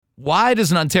Why does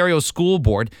an Ontario school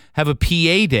board have a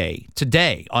PA day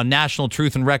today on National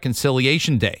Truth and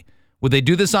Reconciliation Day? Would they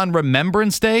do this on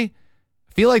Remembrance Day?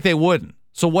 I feel like they wouldn't.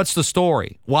 So what's the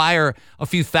story? Why are a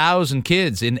few thousand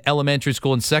kids in elementary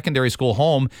school and secondary school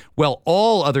home while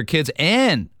all other kids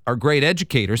and our great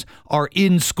educators are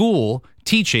in school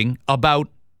teaching about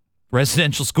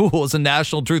residential schools and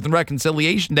National Truth and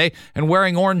Reconciliation Day and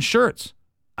wearing orange shirts?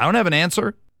 I don't have an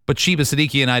answer, but Sheba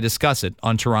Siddiqui and I discuss it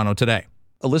on Toronto Today.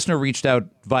 A listener reached out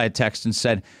via text and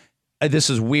said, this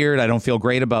is weird. I don't feel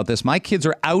great about this. My kids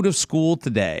are out of school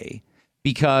today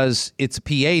because it's a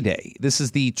PA day. This is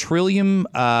the Trillium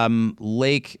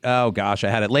Lakelands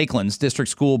District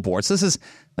School Board. So this is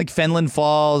like Fenland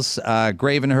Falls,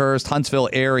 Gravenhurst, Huntsville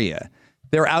area.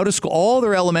 They're out of school. All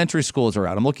their elementary schools are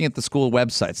out. I'm looking at the school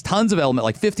websites. Tons of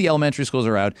like 50 elementary schools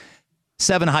are out,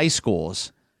 7 high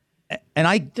schools.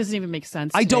 And doesn't even make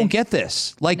sense. I don't get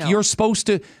this. You're supposed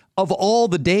to, of all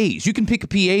the days, you can pick a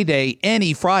PA day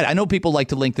any Friday. I know people like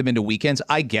to link them into weekends.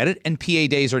 I get it. And PA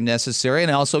days are necessary.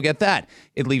 And I also get that.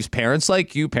 It leaves parents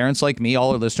like you, parents like me,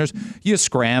 all our listeners, you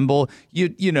scramble, you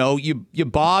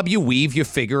bob, you weave, you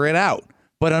figure it out.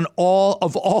 But on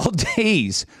all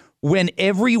days, when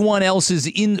everyone else is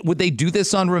in, would they do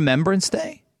this on Remembrance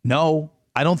Day? No.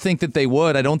 I don't think that they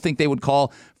would. I don't think they would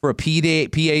call for a PA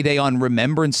day on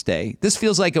Remembrance Day. This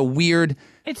feels like a weird...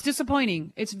 It's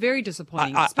disappointing. It's very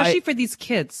disappointing, especially for these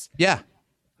kids. Yeah.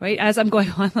 Right? As I'm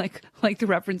going on, like the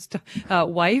reference to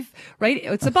wife, right?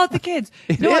 It's about the kids.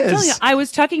 I'm telling you, I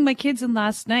was tucking my kids in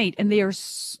last night and they are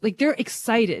they're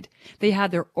excited. They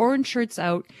had their orange shirts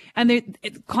out and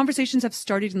conversations have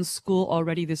started in school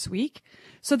already this week.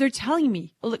 So they're telling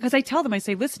me, because I tell them, I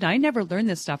say, listen, I never learned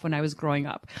this stuff when I was growing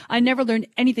up. I never learned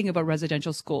anything about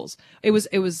residential schools. It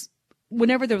was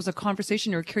whenever there was a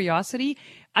conversation or curiosity,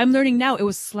 I'm learning now it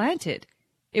was slanted.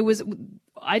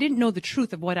 I didn't know the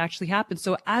truth of what actually happened.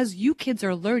 So as you kids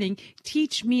are learning,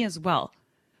 teach me as well.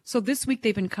 So this week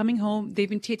they've been coming home. They've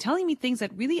been telling me things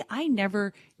that really I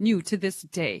never knew to this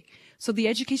day. So the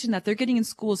education that they're getting in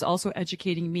school is also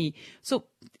educating me. So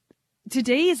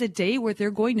today is a day where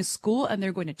they're going to school and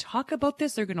they're going to talk about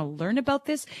this. They're going to learn about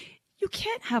this. You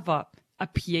can't have a PA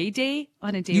day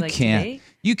on a day like today.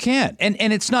 You can't. And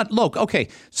it's not, look, okay,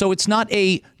 so it's not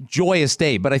a joyous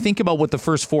day, but I think about what the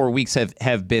first 4 weeks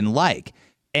have been like.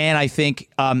 And I think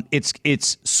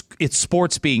it's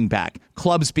sports being back,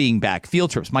 clubs being back,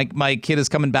 field trips. My kid is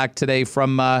coming back today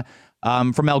from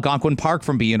Algonquin Park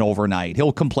from being overnight.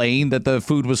 He'll complain that the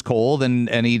food was cold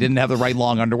and he didn't have the right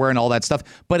long underwear and all that stuff,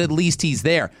 but at least he's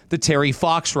there. The Terry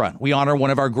Fox Run. We honor one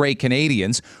of our great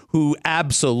Canadians who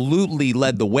absolutely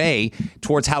led the way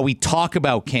towards how we talk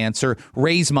about cancer,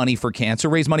 raise money for cancer,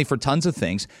 raise money for tons of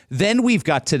things. Then we've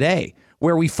got today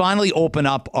where we finally open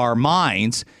up our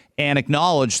minds and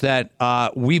acknowledge that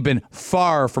we've been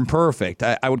far from perfect.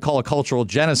 I would call a cultural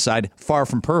genocide far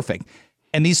from perfect.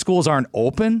 And these schools aren't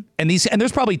open. And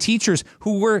there's probably teachers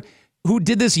who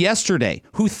did this yesterday,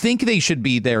 who think they should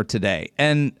be there today.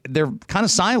 And they're kind of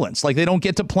silenced, like they don't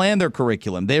get to plan their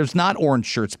curriculum. There's not orange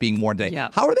shirts being worn today. Yeah.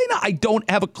 How are they not? I don't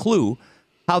have a clue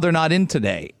how they're not in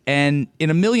today. And in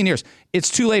a million years, it's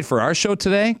too late for our show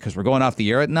today because we're going off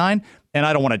the air at 9. And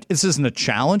I don't want to, this isn't a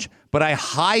challenge, but I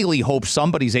highly hope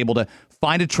somebody's able to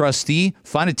find a trustee,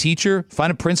 find a teacher,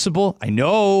 find a principal. I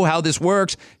know how this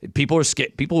works. People are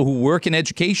scared. People who work in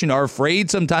education are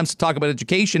afraid sometimes to talk about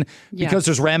education because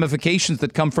there's ramifications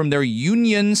that come from their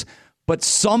unions. But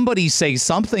somebody say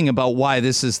something about why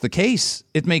this is the case.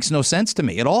 It makes no sense to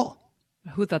me at all.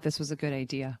 Who thought this was a good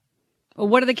idea? Well,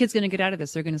 what are the kids going to get out of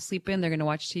this? They're going to sleep in. They're going to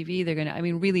watch TV.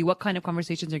 Really, what kind of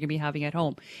conversations they're going to be having at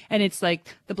home? And it's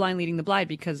like the blind leading the blind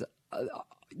because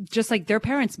just like their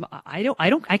parents,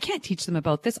 I can't teach them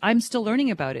about this. I'm still learning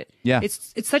about it. Yeah.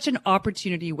 It's such an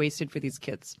opportunity wasted for these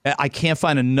kids. I can't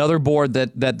find another board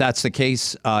that's the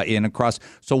case in across.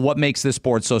 So what makes this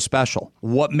board so special?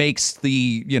 What makes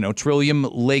the, Trillium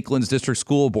Lakelands District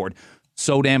School Board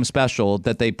so damn special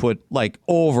that they put like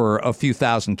over a few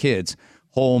thousand kids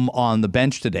home on the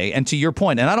bench today? And to your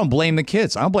point, and I don't blame the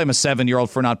kids. I don't blame a 7-year-old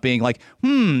for not being like,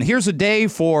 here's a day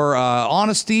for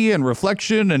honesty and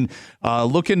reflection and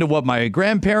look into what my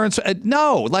grandparents.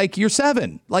 No, like you're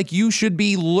 7. Like you should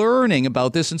be learning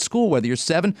about this in school, whether you're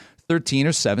 7, 13,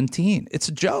 or 17. It's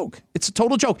a joke. It's a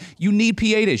total joke. You need PA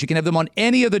days. You can have them on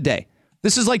any other day.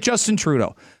 This is like Justin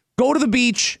Trudeau. Go to the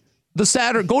beach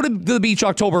go to the beach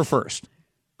October 1st.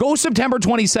 Go September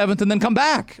 27th and then come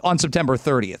back on September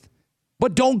 30th.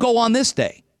 But don't go on this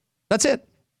day. That's it.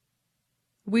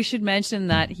 We should mention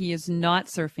that he is not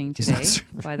surfing today,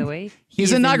 by the way.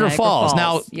 He's in Niagara Falls.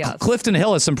 Now, yes. Clifton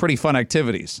Hill has some pretty fun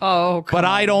activities. Oh, but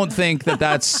I don't think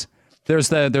that's There's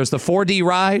the 4D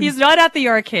ride. He's not at the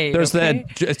arcade. There's okay?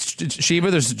 the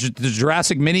Sheba. There's the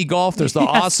Jurassic mini golf. There's the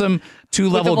awesome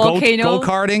 2-level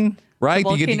go-karting. Right? The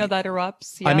volcano that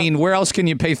erupts. I mean, where else can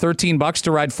you pay $13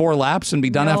 to ride 4 laps and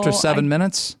be done after 7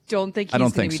 minutes? Don't think he's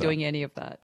going to be doing any of that.